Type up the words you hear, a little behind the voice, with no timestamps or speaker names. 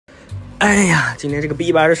哎呀，今天这个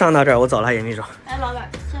B 班就上到这儿，我走了，严秘书。哎，老板，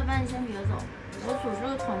下班你先别走，我组织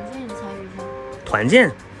个团建，你参与一下。团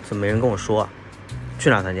建？怎么没人跟我说啊？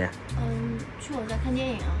去哪团建？去我家看电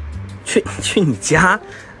影啊。去你家？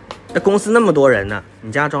那公司那么多人呢，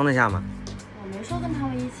你家装得下吗？我没说跟他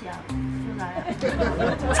们一起啊，就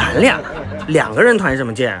咱俩2个人团什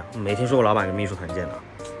么建？没听说过老板跟秘书团建的。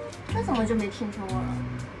这怎么就没听说过了？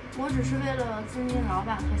我只是为了增进老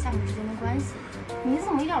板和下属之间的关系。你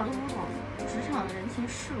怎么一点都不懂职场的人情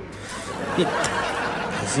世故？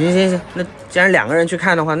你行，那既然2个人去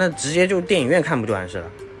看的话，那直接就电影院看不就完事了？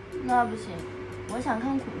那不行，我想看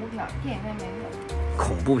恐怖片，电影院没有。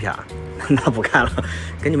恐怖片那不看了，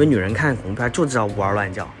跟你们女人看恐怖片就知道呜嗷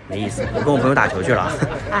乱叫，没意思。我跟我朋友打球去了。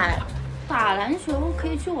哎，打篮球可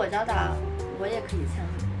以去我家打，我也可以参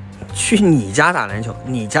与。去你家打篮球？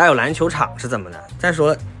你家有篮球场是怎么的？再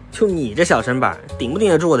说，就你这小身板，顶不顶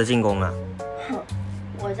得住我的进攻啊？哼，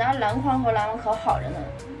我家篮筐和篮网可好着呢，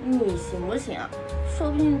你行不行啊？说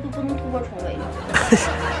不定都不能突破重围呢。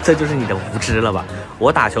这就是你的无知了吧？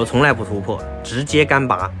我打球从来不突破，直接干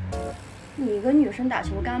拔。你跟女生打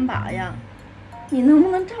球干拔呀？你能不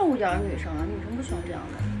能照顾点女生啊？女生不喜欢这样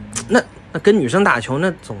的。那跟女生打球，那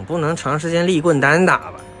总不能长时间立棍单打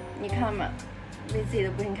吧？你看吧，为自己的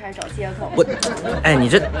不幸开始找借口。哎，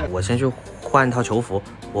我先去换套球服，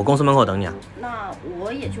我公司门口等你啊。那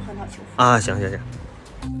我也去换套球服啊，行。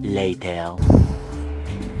Later。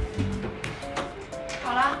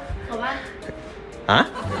好了，走吧。啊？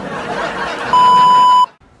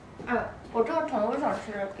我这个宠物小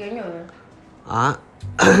吃给你们。啊，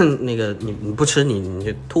那个你不吃你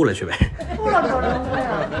就吐了去呗。吐了多浪费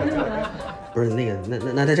啊！给你们。不是那个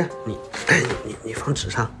那在这你放纸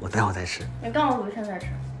上，我待会儿再吃。你干嘛不现在吃？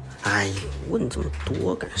哎呀，问这么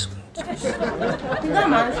多干什么？你干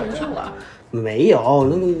嘛要嫌弃我？没有，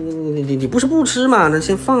那你不是不吃吗？那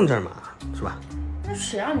先放这儿嘛，是吧？那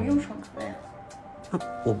谁让你用手拿的呀？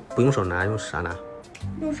我不用手拿，用啥拿？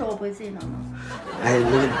用手我不会自己拿吗？哎，那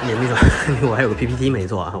个严秘书，我还有个 PPT 没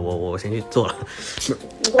做啊，我先去做了。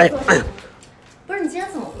哎呀，不是你今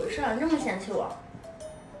天怎么回事啊？你这么嫌弃我？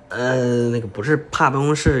那个不是怕办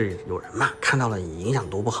公室有人嘛，看到了影响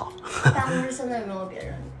多不好。办公室现在有没有别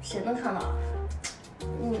人？谁能看到？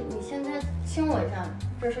你现在亲我一下，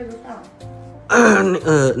这事就算了。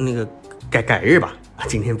那个改日吧，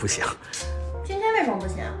今天不行。今天为什么不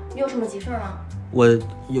行？你有什么急事吗？我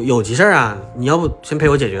有急事啊，你要不先陪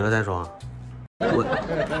我解决了再说。我，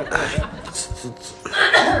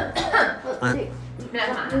你们俩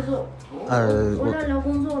干嘛？我在聊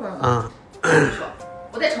工作呢。啊。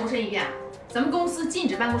我再重申一遍，咱们公司禁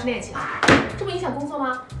止办公室恋情，这不影响工作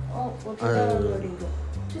吗？哦，我知道了，李总。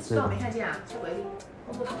这次我没看见啊，下回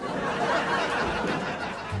工作。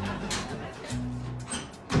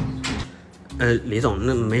李总，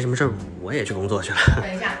那没什么事儿，我也去工作去了。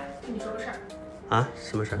等一下，跟你说个事儿。啊？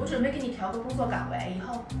什么事儿？我准备给你调个工作岗位，以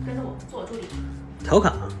后跟着我做助理。调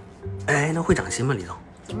岗？哎，那会涨薪吗，李总？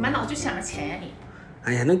怎么满脑子就想着钱呀你？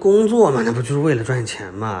哎呀，那工作嘛，那不就是为了赚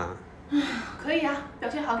钱嘛？可以啊，表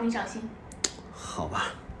现好给你涨薪。好吧。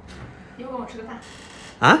一会儿跟我吃个饭。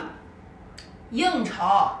啊？应酬。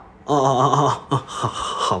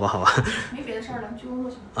好吧。没别的事儿了，你去工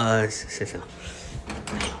作去吧。行。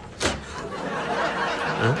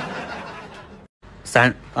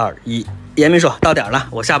3、2、1，严秘书到点了，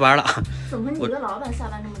我下班了。怎么你的老板下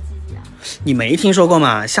班这么积极啊？你没听说过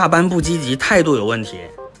吗？下班不积极，态度有问题。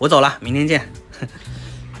我走了，明天见。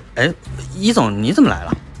哎，一总你怎么来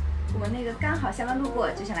了？我那个刚好下班路过，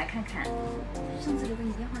就想来看看。上次留给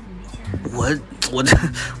你电话怎么没接？我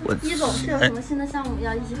一总是有什么新的项目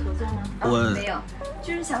要一起合作吗？没有，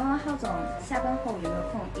就是想问问浩总下班后有没有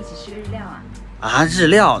空一起吃日料啊？啊，日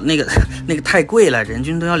料那个太贵了，人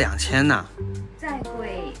均都要2000呢。再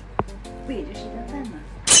贵不也就是一顿饭吗？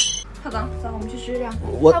浩总，走，我们去吃日料。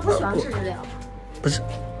他不喜欢吃日料。不是，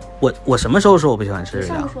我什么时候说我不喜欢吃日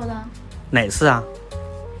料？上次说的。哪次啊？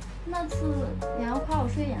那次你还夸我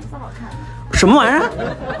睡颜色好看。什么玩意儿？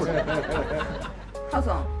浩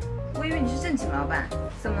总，我以为你是正经老板，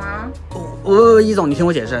怎么？一总，你听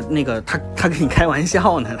我解释，那个他跟你开玩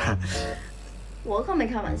笑呢，他。我可没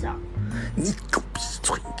开玩笑。你给我闭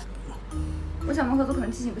嘴！我想我们合作可能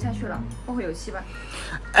进行不下去了，后会有期吧。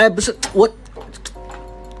哎，不是我。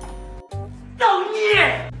造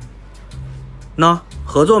孽！喏，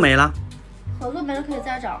合作没了。合作没了可以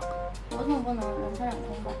再找，我总不能人财两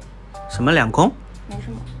空吧？什么两空？没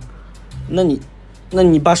什么。那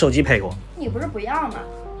你把手机赔给我。你不是不要吗？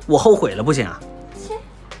我后悔了不行啊？切，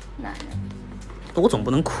男人。我总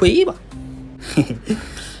不能亏吧？嘿嘿。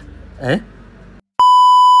哎，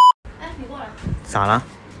你过来。咋了？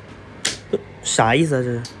啥意思啊？这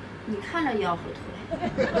是？你看着也要后退。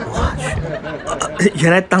我去，原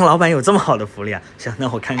来当老板有这么好的福利啊！行，那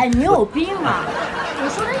我看看。哎，你有病啊！我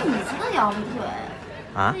说这椅子的腰不腿，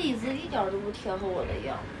啊，这椅子一点都不贴合我的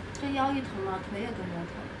腰，这腰一疼了，腿也跟着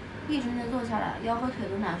疼，一整天坐下来，腰和腿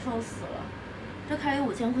都难受死了。这开了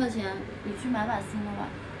5000块钱，你去买把新的吧。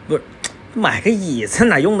不是，买个椅子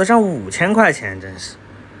哪用得上5000块钱？真是。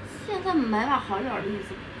现在买把好点的椅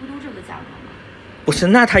子，不都这个价格吗？不是，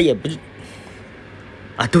那他也不是。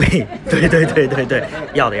啊，对，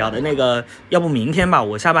要的，那个，要不明天吧，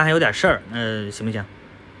我下班还有点事儿，行不行？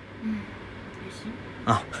也行。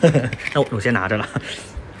啊，那我先拿着了。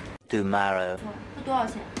Tomorrow。这多少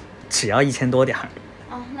钱？只要1000多点儿。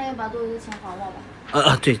啊，那要把多余的钱还我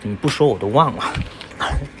吧。对，你不说我都忘了。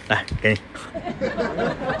来，给你。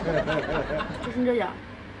就剩这点儿。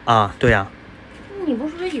啊，对呀。你不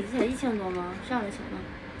是说椅子才1000多吗？这样的钱呢？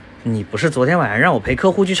你不是昨天晚上让我陪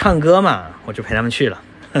客户去唱歌嘛，我就陪他们去了。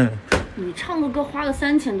你唱个歌花个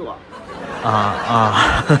3000多。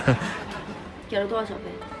给了多少小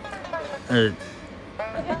费？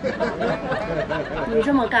你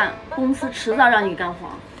这么干，公司迟早让你干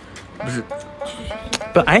黄。不是，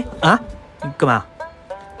不是，哎啊，你干嘛？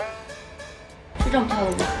是这么跳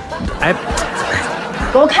的不？哎，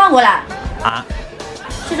给我看过来。啊？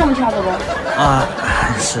是这么跳的不？啊，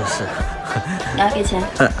是。来，给钱。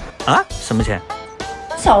什么钱？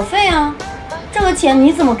小费啊。这个钱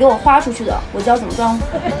你怎么给我花出去的？我教怎么赚。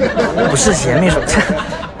不是严秘书，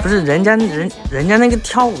不是人家那个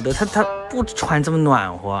跳舞的，他不穿这么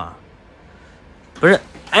暖和。不是，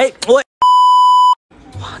哎，哇，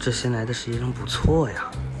这新来的实习生不错呀，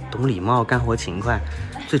懂礼貌，干活勤快，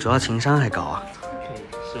最主要情商还高啊。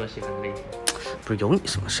是我喜欢的类型。不是有你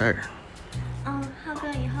什么事儿浩哥，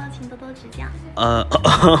以后请多多指教。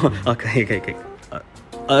可以。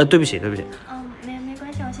对不起。没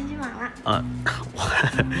关系，我先去忙了。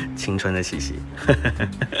青春的气息。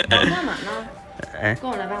干嘛呢？哎，跟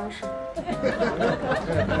我来办公室。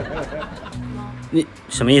你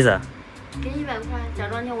什么意思？给100块，假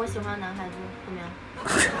装你我喜欢的男孩子，怎么样？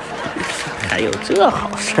还有这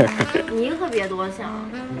好事儿？你可别多想，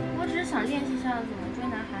我只是想练习一下怎么追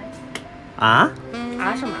男孩。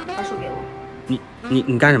什么？把手给我。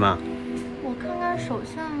你干什么？我看看手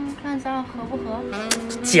相，看咱俩合不合。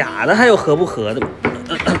假的还有合不合的？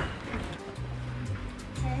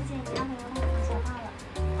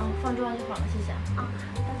放桌上就好了，谢谢。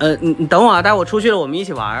你等我啊，待会我出去了，我们一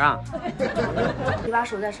起玩啊。你把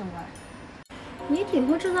手再伸过来。你挺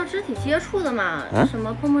会制造肢体接触的嘛？什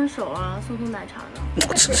么碰手啊，送奶茶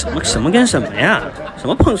的。什么跟什么呀？什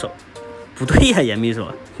么碰手？不对呀，严秘书，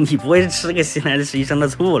你不会是吃个新来的实习生的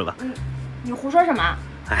醋了吧？你胡说什么？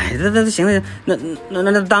哎，这行了，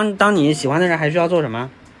那当你喜欢的人还需要做什么？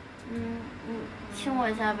亲我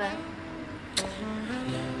一下呗。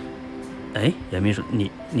哎，严秘书，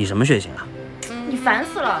你什么血型啊？你烦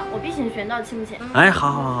死了，我 B 型血，你到底亲不亲？哎，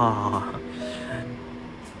好，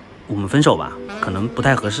我们分手吧，可能不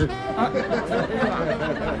太合适。为什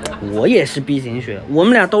么？我也是 B 型血，我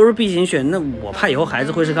们俩都是 B 型血，那我怕以后孩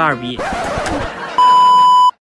子会是个2B。